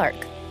David Clark,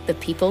 the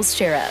People's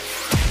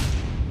Sheriff,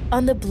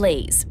 on the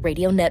Blaze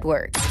Radio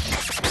Network.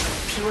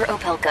 Pure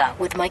Opelka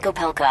with Mike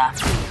Opelka.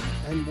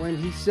 And when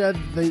he said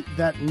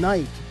that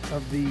night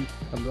of the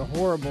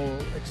horrible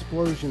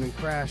explosion and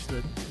crash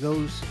that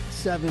those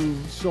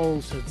 7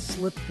 souls had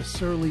slipped the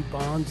surly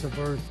bonds of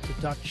earth to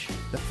touch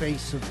the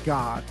face of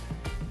God,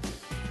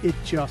 it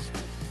just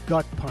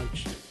gut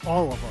punched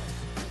all of us.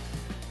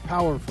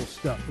 Powerful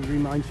stuff. It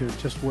reminds you of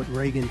just what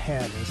Reagan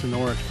had as an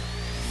orator.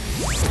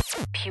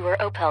 Pure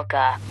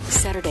Opelka,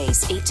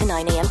 Saturdays 8 to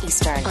 9 a.m.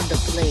 Eastern on the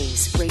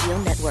Blaze Radio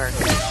Network.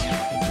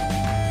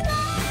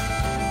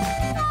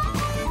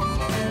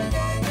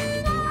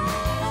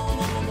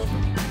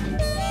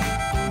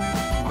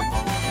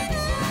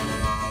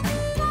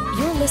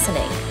 You're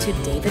listening to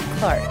David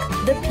Clark,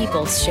 the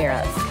People's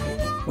Sheriff.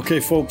 Okay,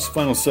 folks,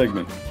 final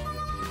segment.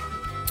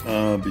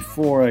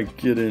 Before I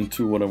get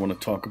into what I want to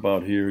talk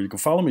about here, you can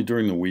follow me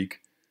during the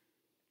week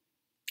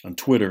on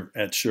Twitter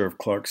at Sheriff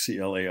Clark,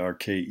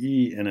 Clarke,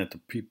 and at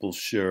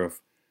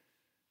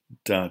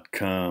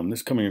thepeoplessheriff.com.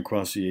 This coming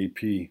across the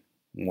AP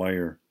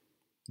wire.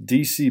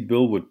 D.C.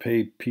 bill would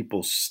pay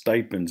people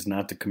stipends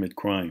not to commit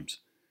crimes.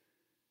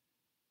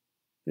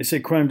 They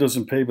say crime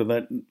doesn't pay, but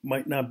that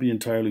might not be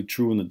entirely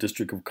true in the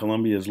District of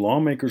Columbia, as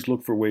lawmakers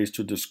look for ways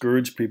to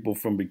discourage people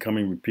from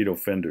becoming repeat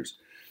offenders.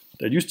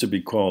 That used to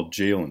be called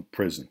jail and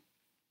prison.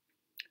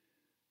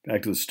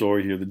 Back to the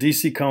story here. The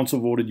D.C. Council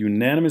voted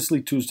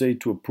unanimously Tuesday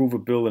to approve a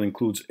bill that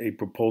includes a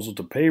proposal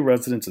to pay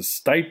residents a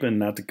stipend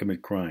not to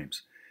commit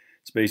crimes.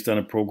 It's based on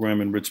a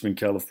program in Richmond,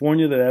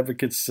 California that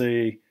advocates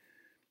say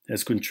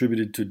has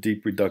contributed to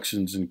deep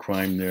reductions in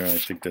crime there. I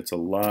think that's a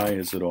lie,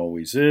 as it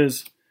always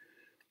is.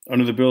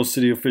 Under the bill,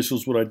 city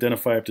officials would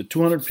identify up to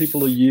 200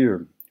 people a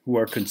year who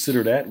are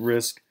considered at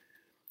risk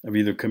of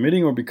either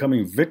committing or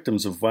becoming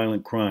victims of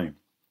violent crime.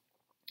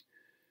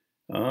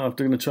 If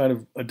they're going to try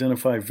to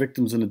identify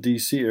victims in the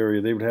D.C.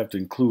 area, they would have to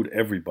include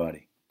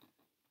everybody.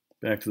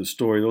 Back to the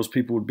story. Those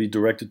people would be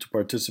directed to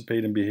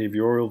participate in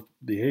behavioral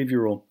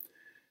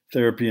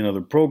therapy and other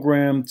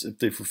programs. If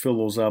they fulfill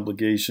those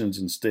obligations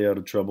and stay out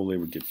of trouble, they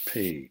would get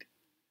paid.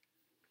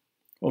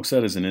 Folks,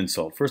 that is an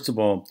insult. First of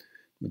all,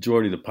 the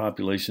majority of the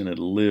population that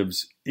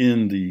lives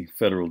in the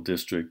federal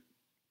district,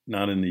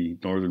 not in the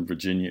Northern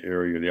Virginia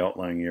area, the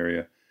outlying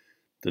area,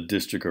 the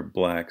district, are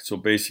black. So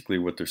basically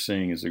what they're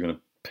saying is they're going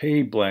to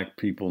pay black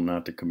people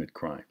not to commit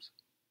crimes.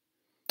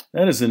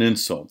 That is an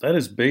insult. That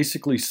is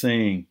basically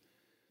saying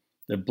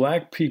that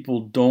black people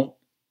don't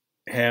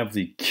have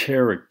the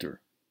character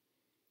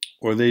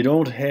or they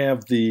don't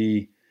have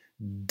the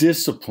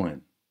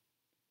discipline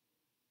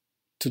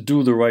to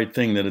do the right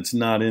thing, that it's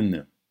not in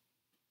them.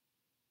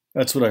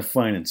 That's what I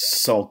find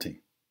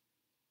insulting.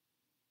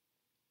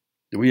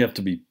 That we have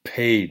to be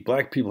paid.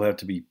 Black people have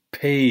to be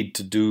paid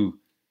to do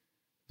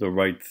the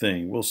right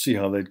thing. We'll see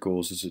how that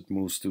goes as it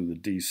moves through the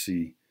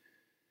D.C.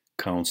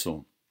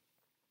 Council.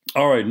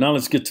 All right, now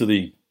let's get to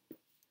the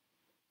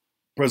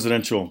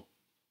presidential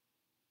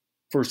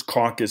first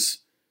caucus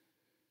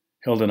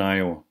held in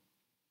Iowa.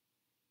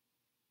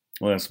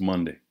 Well, that's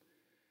Monday.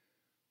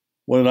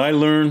 What did I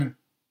learn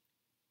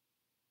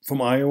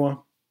from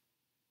Iowa?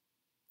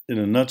 In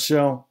a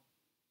nutshell,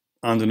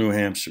 on to New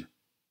Hampshire.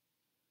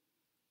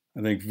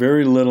 I think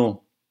very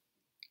little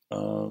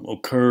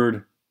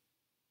occurred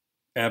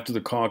after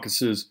the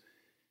caucuses.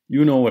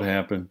 You know what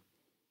happened.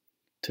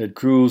 Ted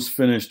Cruz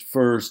finished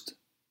first,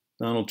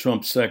 Donald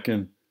Trump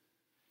second,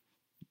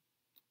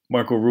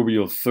 Marco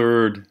Rubio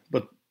third,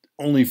 but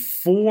only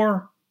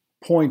 4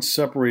 points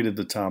separated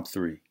the top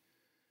three.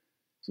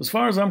 So as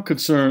far as I'm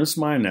concerned, this is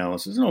my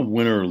analysis. There's no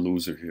winner or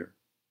loser here.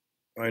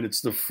 Right?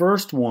 It's the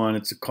first one.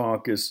 It's a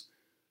caucus.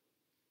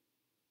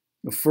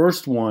 The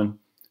first one.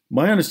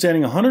 My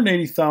understanding,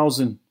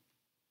 180,000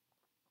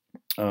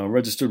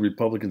 registered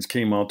Republicans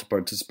came out to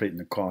participate in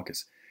the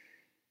caucus.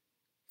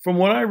 From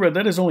what I read,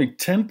 that is only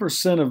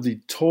 10% of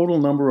the total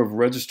number of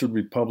registered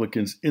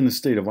Republicans in the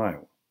state of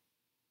Iowa.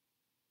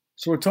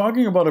 So we're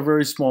talking about a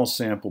very small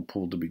sample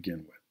pool to begin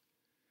with.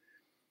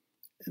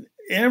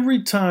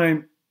 every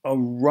time a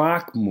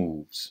rock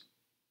moves,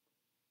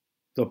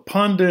 the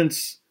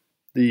pundits,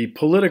 the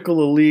political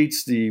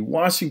elites, the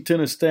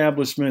Washington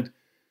establishment,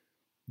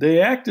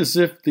 they act as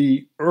if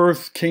the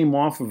earth came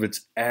off of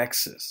its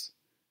axis.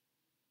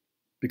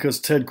 Because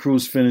Ted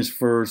Cruz finished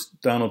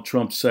first, Donald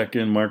Trump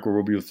second, Marco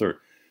Rubio third.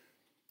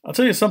 I'll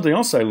tell you something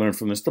else I learned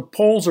from this. The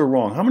polls are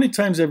wrong. How many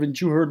times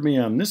haven't you heard me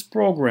on this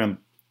program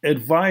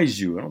advise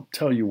you? I don't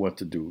tell you what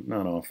to do,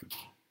 not often.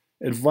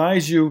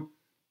 Advise you,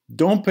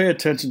 don't pay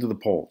attention to the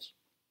polls.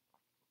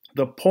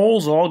 The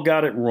polls all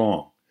got it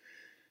wrong.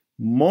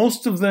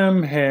 Most of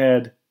them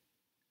had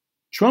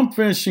Trump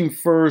finishing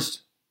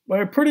first by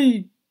a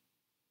pretty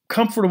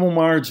comfortable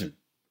margin.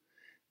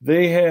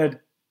 They had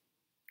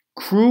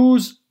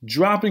Cruz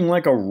dropping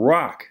like a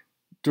rock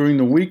during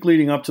the week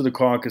leading up to the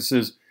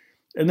caucuses,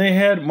 and they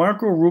had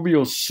Marco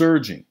Rubio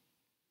surging.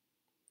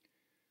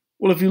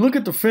 Well, if you look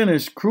at the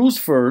finish, Cruz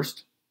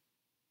first,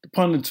 the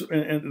pundits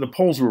and the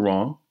polls were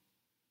wrong.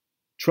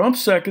 Trump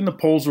second, the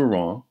polls were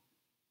wrong.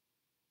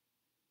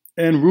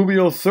 And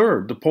Rubio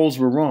third, the polls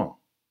were wrong.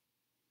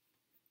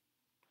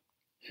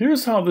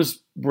 Here's how this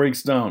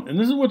breaks down, and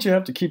this is what you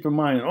have to keep in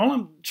mind. And all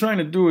I'm trying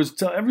to do is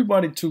tell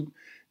everybody to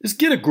just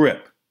get a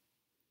grip.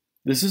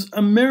 This is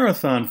a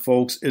marathon,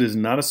 folks. It is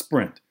not a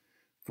sprint.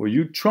 For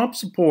you Trump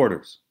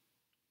supporters,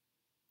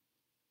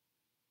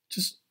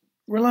 just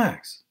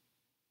relax.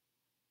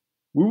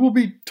 We will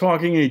be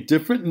talking a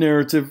different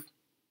narrative,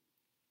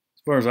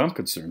 as far as I'm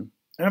concerned,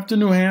 after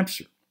New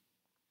Hampshire.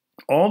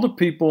 All the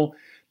people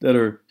that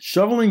are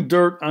shoveling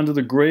dirt onto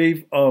the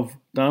grave of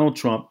Donald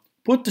Trump,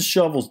 put the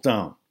shovels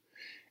down.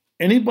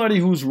 Anybody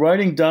who's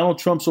writing Donald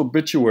Trump's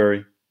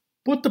obituary,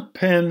 put the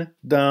pen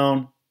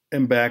down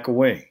and back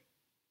away.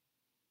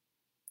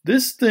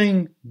 This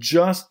thing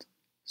just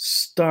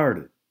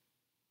started.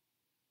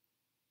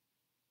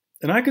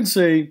 And I can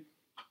say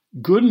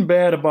good and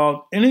bad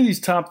about any of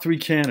these top three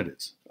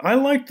candidates. I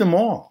like them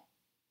all.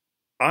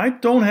 I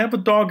don't have a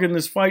dog in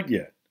this fight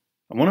yet.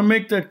 I want to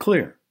make that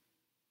clear.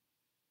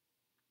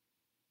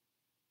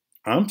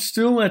 I'm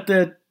still at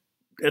the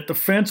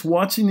fence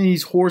watching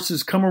these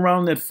horses come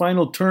around that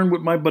final turn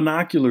with my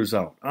binoculars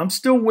out. I'm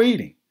still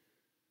waiting.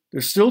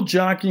 They're still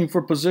jockeying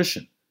for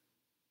position.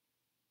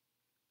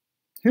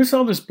 Here's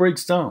how this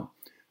breaks down.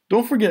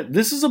 Don't forget,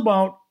 this is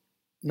about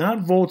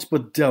not votes,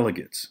 but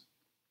delegates.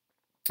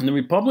 In the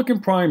Republican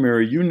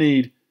primary, you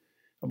need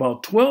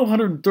about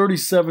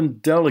 1,237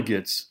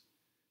 delegates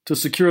to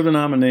secure the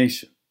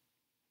nomination.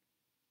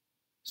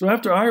 So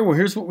after Iowa,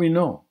 here's what we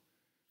know.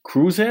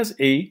 Cruz has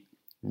 8,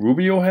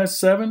 Rubio has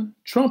 7,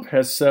 Trump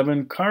has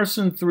 7,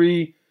 Carson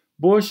 3,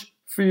 Bush,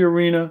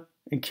 Fiorina,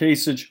 and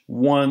Kasich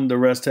 1. The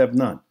rest have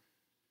none.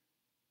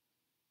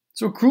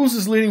 So Cruz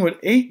is leading with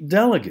 8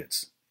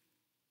 delegates,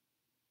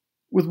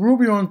 with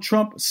Rubio and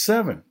Trump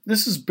 7.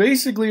 This is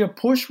basically a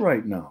push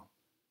right now.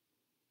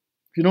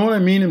 If you know what I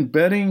mean in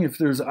betting, if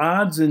there's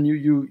odds and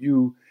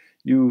you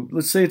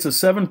let's say it's a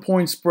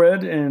 7-point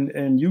spread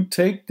and you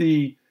take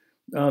the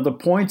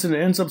points and it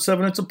ends up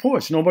 7, it's a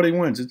push. Nobody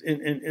wins.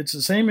 It's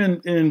the same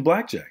in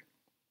blackjack.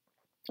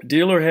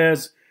 Dealer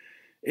has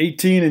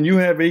 18 and you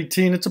have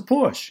 18, it's a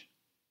push.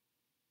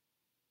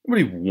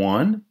 Nobody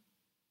won.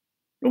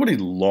 Nobody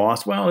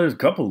lost. Well, there's a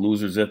couple of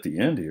losers at the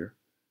end here.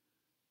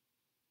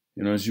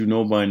 You know, as you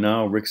know by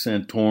now, Rick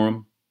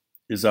Santorum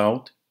is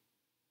out.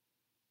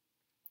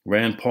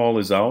 Rand Paul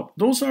is out.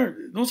 Those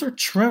are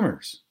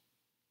tremors.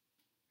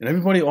 And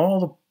everybody, all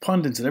the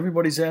pundits, and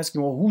everybody's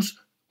asking, well,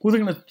 who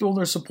they're going to throw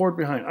their support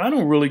behind? I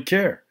don't really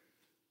care.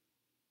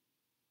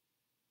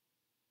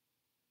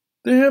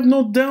 They have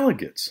no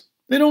delegates.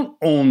 They don't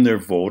own their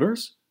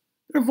voters.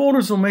 Their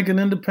voters will make an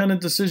independent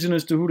decision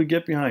as to who to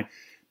get behind.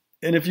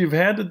 And if you've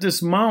had to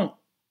dismount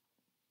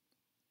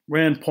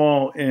Rand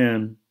Paul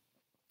and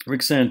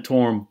Rick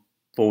Santorum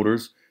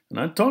voters,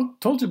 and I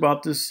told you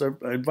about this, I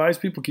advise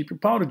people keep your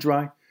powder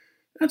dry.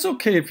 That's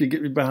okay if you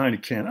get behind a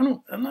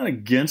can. I'm not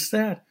against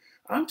that.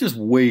 I'm just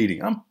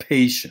waiting. I'm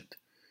patient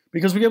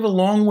because we have a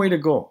long way to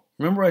go.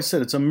 Remember I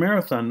said it's a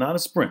marathon, not a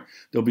sprint.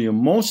 There'll be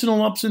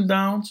emotional ups and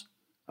downs.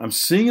 I'm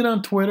seeing it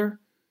on Twitter.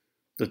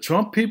 The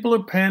Trump people are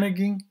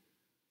panicking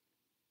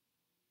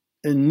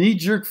in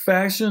knee-jerk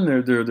fashion.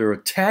 They're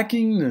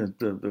attacking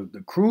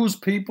the Cruz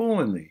people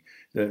and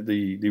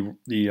the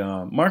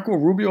Marco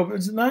Rubio.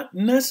 It's not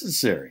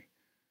necessary.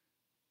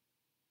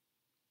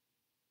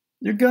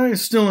 Your guy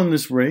is still in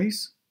this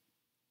race.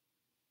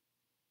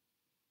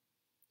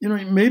 You know,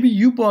 maybe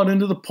you bought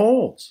into the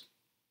polls.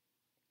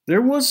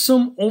 There was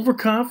some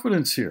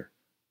overconfidence here.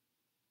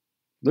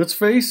 Let's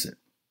face it.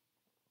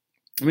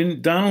 I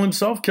mean, Donald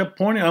himself kept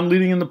pointing, I'm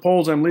leading in the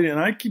polls, I'm leading.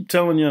 And I keep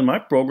telling you in my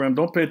program,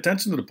 don't pay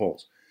attention to the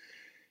polls.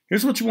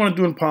 Here's what you want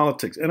to do in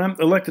politics, and I'm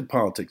elected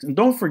politics. And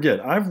don't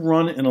forget, I've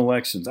run in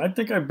elections. I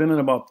think I've been in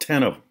about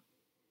 10 of them.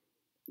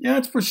 Yeah,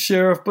 it's for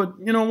sheriff, but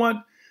you know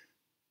what?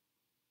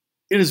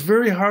 It is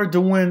very hard to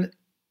win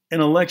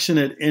an election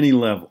at any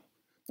level.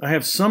 I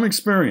have some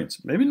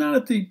experience, maybe not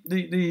at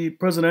the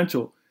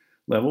presidential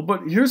level,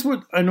 but here's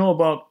what I know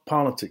about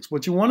politics.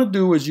 What you want to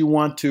do is you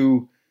want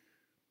to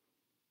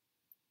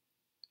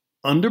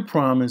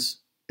under-promise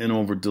and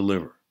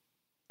over-deliver.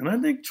 And I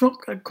think Trump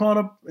got caught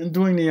up in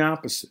doing the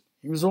opposite.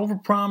 He was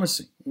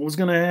over-promising what was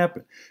going to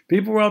happen.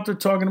 People were out there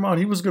talking about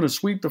he was going to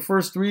sweep the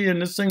first 3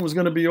 and this thing was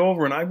going to be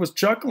over, and I was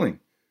chuckling.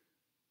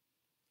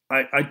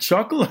 I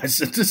chuckled. I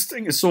said, this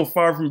thing is so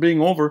far from being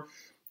over,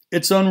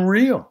 it's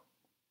unreal.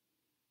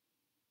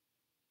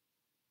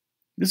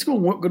 This is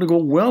going to go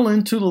well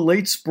into the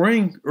late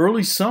spring,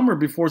 early summer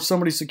before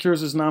somebody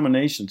secures his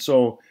nomination.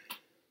 So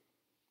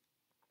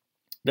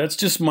that's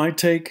just my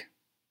take.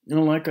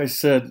 Like I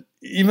said,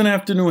 even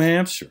after New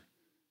Hampshire.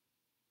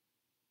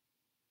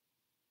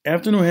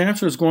 After New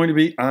Hampshire is going to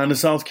be on to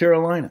South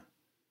Carolina.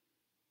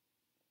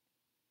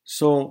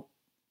 So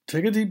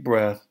take a deep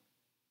breath.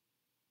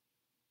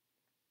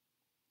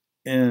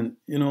 And,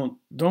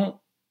 don't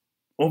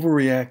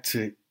overreact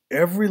to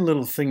every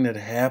little thing that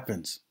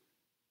happens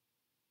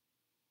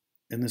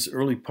in this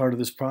early part of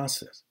this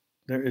process.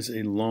 There is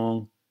a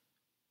long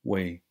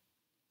way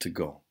to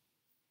go.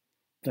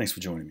 Thanks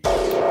for joining me.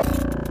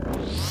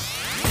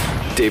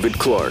 David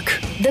Clark,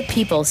 The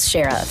People's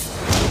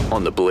Sheriff.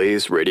 on the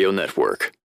Blaze Radio Network.